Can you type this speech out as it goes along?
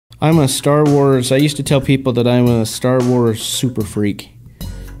I'm a Star Wars, I used to tell people that I'm a Star Wars super freak,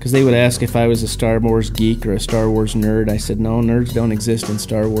 because they would ask if I was a Star Wars geek or a Star Wars nerd. I said, no, nerds don't exist in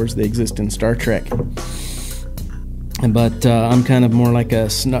Star Wars, they exist in Star Trek. But I'm kind of more like a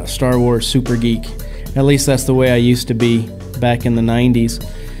Star Wars super geek. At least that's the way I used to be back in the 90s.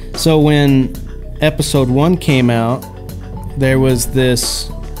 So when Episode 1 came out, there was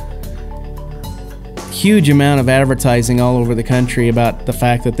this huge amount of advertising all over the country about the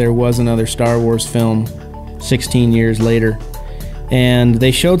fact that there was another Star Wars film 16 years later. And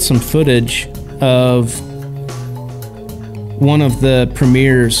they showed some footage of one of the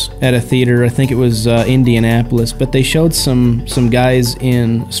premieres at a theater. I think it was Indianapolis, but they showed some guys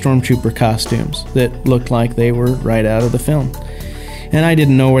in stormtrooper costumes that looked like they were right out of the film. And I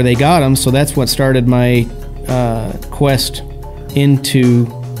didn't know where they got them, so that's what started my quest into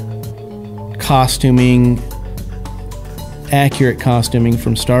costuming, accurate costuming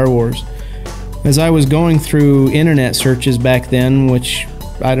from Star Wars. As I was going through internet searches back then, which,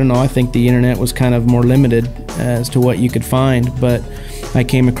 I don't know, I think the internet was kind of more limited as to what you could find, but I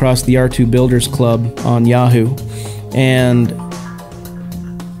came across the R2 Builders Club on Yahoo, and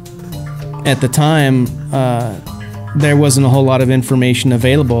at the time, there wasn't a whole lot of information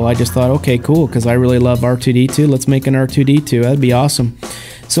available. I just thought, okay, cool, because I really love R2-D2, let's make an R2-D2, that'd be awesome.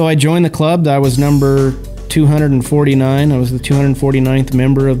 So I joined the club. I was number 249. I was the 249th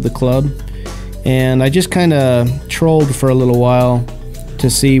member of the club. And I just kind of trolled for a little while to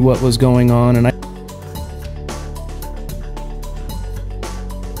see what was going on. And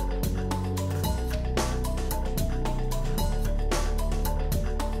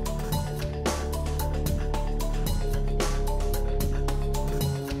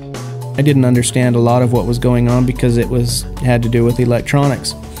I didn't understand a lot of what was going on because it had to do with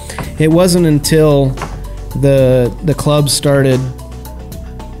electronics. It wasn't until the club started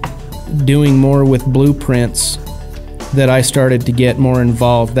doing more with blueprints that I started to get more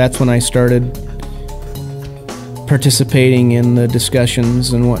involved. That's when I started participating in the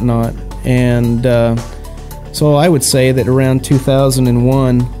discussions and whatnot. And so I would say that around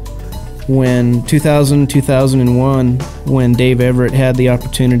 2001, when Dave Everett had the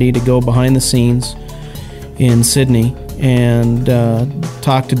opportunity to go behind the scenes in Sydney and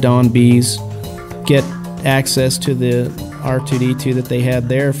talk to Don Bees, get access to the R2-D2 that they had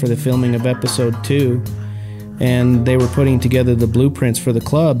there for the filming of Episode 2, and they were putting together the blueprints for the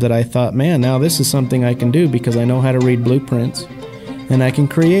club, that I thought, man, now this is something I can do because I know how to read blueprints, and I can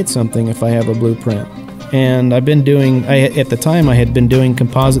create something if I have a blueprint. And I've been doing, at the time I had been doing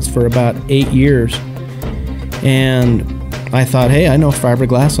composites for about 8 years, and I thought, hey, I know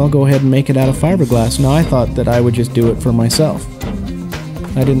fiberglass, I'll go ahead and make it out of fiberglass. Now I thought that I would just do it for myself.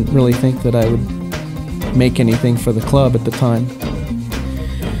 I didn't really think that I would make anything for the club at the time.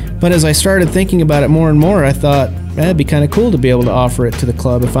 But as I started thinking about it more and more, I thought, that'd be kind of cool to be able to offer it to the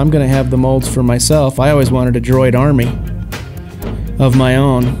club. If I'm going to have the molds for myself, I always wanted a droid army of my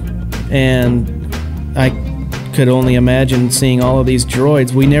own, and I could only imagine seeing all of these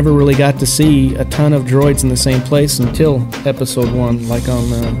droids. We never really got to see a ton of droids in the same place until Episode 1, like on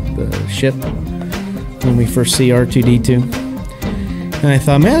the ship, when we first see R2-D2. And I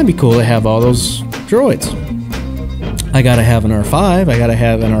thought, man, it'd be cool to have all those droids. I gotta have an R5, I gotta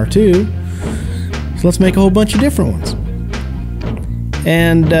have an R2, so let's make a whole bunch of different ones.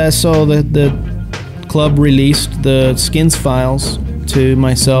 And so the club released the skins files to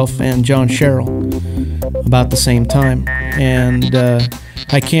myself and John Sherrill about the same time, and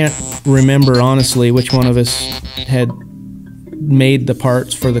I can't remember honestly which one of us had made the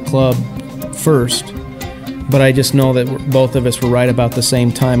parts for the club first, but I just know that both of us were right about the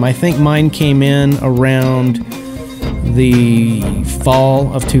same time. I think mine came in around the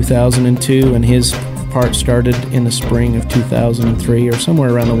fall of 2002, and his part started in the spring of 2003, or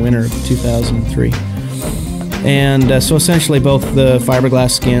somewhere around the winter of 2003. And so essentially both the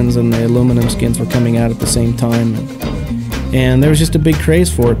fiberglass skins and the aluminum skins were coming out at the same time. And there was just a big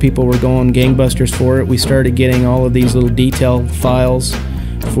craze for it. People were going gangbusters for it. We started getting all of these little detail files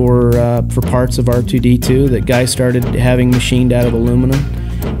for parts of R2-D2 that guys started having machined out of aluminum.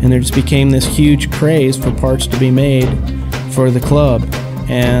 And there just became this huge craze for parts to be made for the club.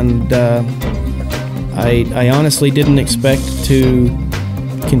 And I honestly didn't expect to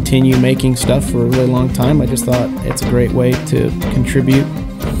continue making stuff for a really long time. I just thought it's a great way to contribute.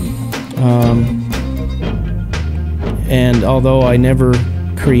 And although I never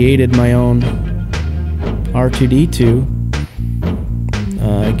created my own R2-D2,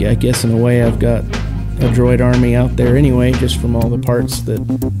 I guess in a way I've got a droid army out there anyway, just from all the parts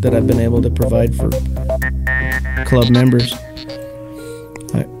that I've been able to provide for club members.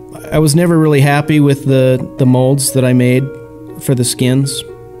 I was never really happy with the molds that I made for the skins.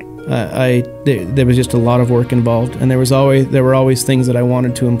 There was just a lot of work involved, and there were always things that I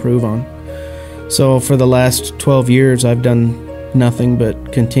wanted to improve on. So for the last 12 years, I've done nothing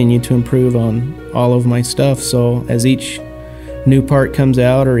but continue to improve on all of my stuff. So as each new part comes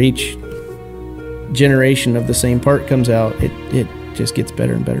out, or each generation of the same part comes out, it just gets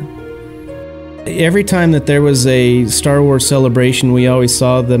better and better. Every time that there was a Star Wars celebration, we always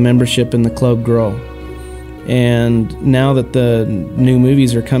saw the membership in the club grow. And now that the new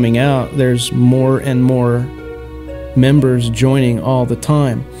movies are coming out, there's more and more members joining all the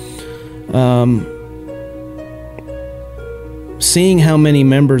time. Seeing how many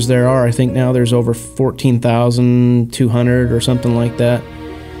members there are, I think now there's over 14,200 or something like that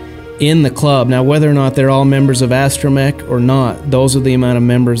in the club. Now, whether or not they're all members of Astromech or not, those are the amount of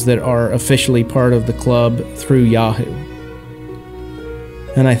members that are officially part of the club through Yahoo.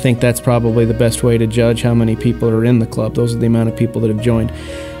 And I think that's probably the best way to judge how many people are in the club. Those are the amount of people that have joined.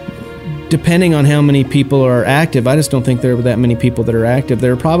 Depending on how many people are active, I just don't think there are that many people that are active.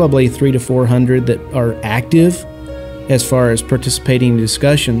 There are probably 300 to 400 that are active as far as participating in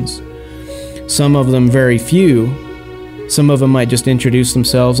discussions. Some of them very few. Some of them might just introduce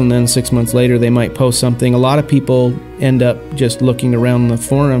themselves, and then 6 months later they might post something. A lot of people end up just looking around the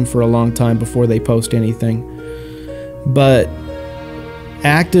forum for a long time before they post anything. But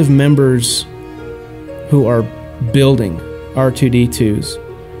active members who are building R2-D2s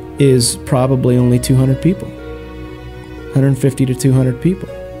is probably only 200 people. 150 to 200 people.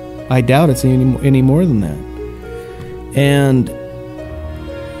 I doubt it's any more than that. And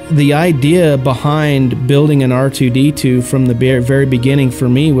the idea behind building an R2-D2 from the very beginning for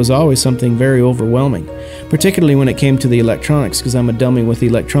me was always something very overwhelming, particularly when it came to the electronics, because I'm a dummy with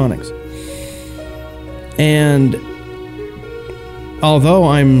electronics. And although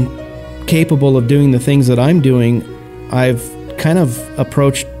I'm capable of doing the things that I'm doing, I've kind of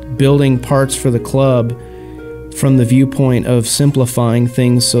approached building parts for the club from the viewpoint of simplifying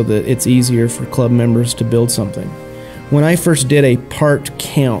things so that it's easier for club members to build something. When I first did a part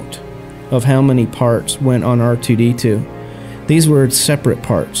count of how many parts went on R2-D2, these were separate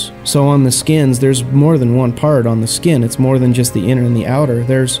parts. So on the skins, there's more than one part on the skin. It's more than just the inner and the outer.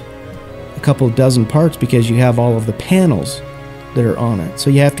 There's a couple dozen parts because you have all of the panels that are on it. So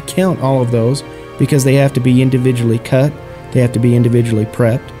you have to count all of those because they have to be individually cut, they have to be individually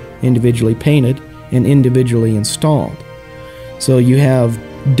prepped, individually painted, and individually installed. So you have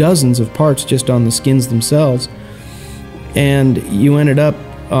dozens of parts just on the skins themselves. And you ended up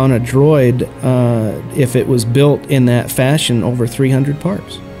on a droid, if it was built in that fashion, over 300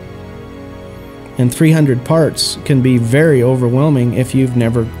 parts. And 300 parts can be very overwhelming if you've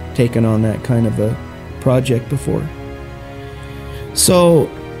never taken on that kind of a project before. So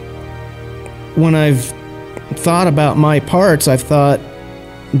when I've thought about my parts, I've thought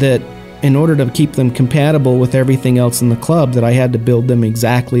that in order to keep them compatible with everything else in the club, that I had to build them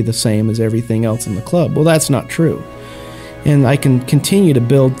exactly the same as everything else in the club. Well, that's not true. And I can continue to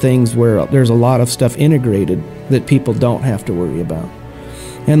build things where there's a lot of stuff integrated that people don't have to worry about.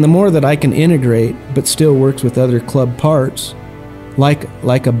 And the more that I can integrate, but still works with other club parts, like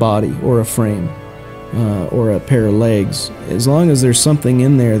a body or a frame or a pair of legs, as long as there's something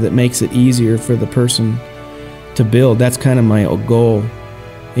in there that makes it easier for the person to build, that's kind of my goal,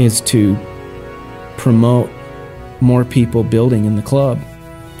 is to promote more people building in the club.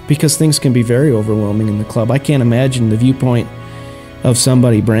 Because things can be very overwhelming in the club. I can't imagine the viewpoint of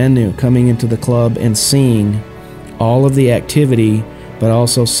somebody brand new coming into the club and seeing all of the activity, but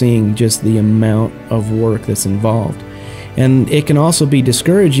also seeing just the amount of work that's involved. And it can also be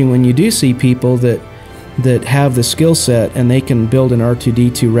discouraging when you do see people that have the skill set and they can build an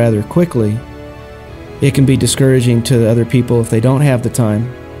R2-D2 rather quickly. It can be discouraging to other people if they don't have the time,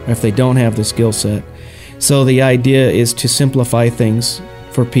 or if they don't have the skill set. So the idea is to simplify things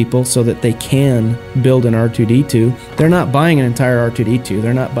for people so that they can build an R2-D2. They're not buying an entire R2-D2.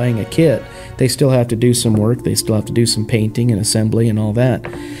 They're not buying a kit. They still have to do some work. They still have to do some painting and assembly and all that.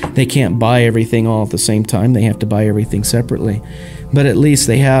 They can't buy everything all at the same time. They have to buy everything separately. But at least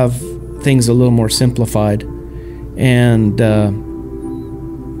they have things a little more simplified, and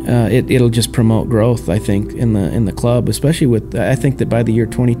it'll just promote growth, I think, in the club, especially with, I think that by the year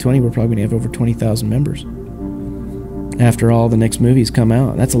 2020 we're probably going to have over 20,000 members. After all the next movies come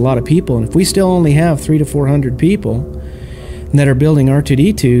out. That's a lot of people, and if we still only have 300 to 400 people that are building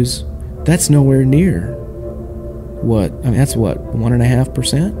R2-D2s, that's nowhere near what, I mean, that's what,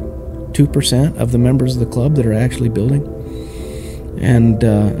 1.5%, 2% of the members of the club that are actually building. And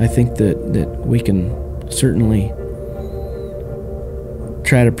I think that we can certainly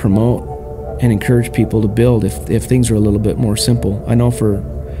try to promote and encourage people to build if things are a little bit more simple. I know for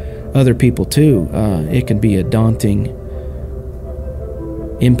other people too, it can be a daunting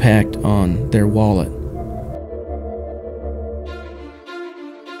impact on their wallet.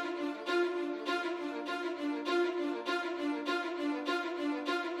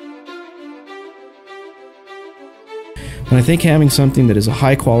 And I think having something that is a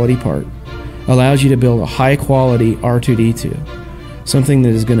high quality part allows you to build a high quality R2D2, something that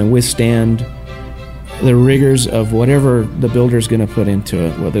is going to withstand the rigors of whatever the builder is going to put into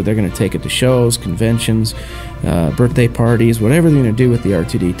it, whether they're going to take it to shows, conventions, birthday parties, whatever they're going to do with the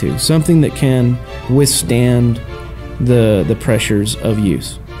R2D2, something that can withstand the pressures of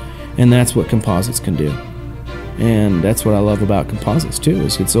use. And that's what composites can do. And that's what I love about composites too,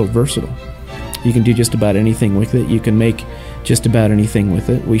 is it's so versatile. You can do just about anything with it. You can make just about anything with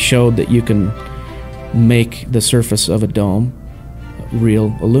it. We showed that you can make the surface of a dome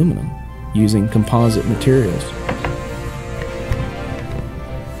real aluminum using composite materials. I'm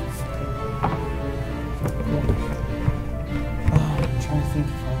trying to think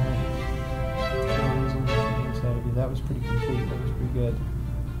if I had that was pretty complete. That was pretty good.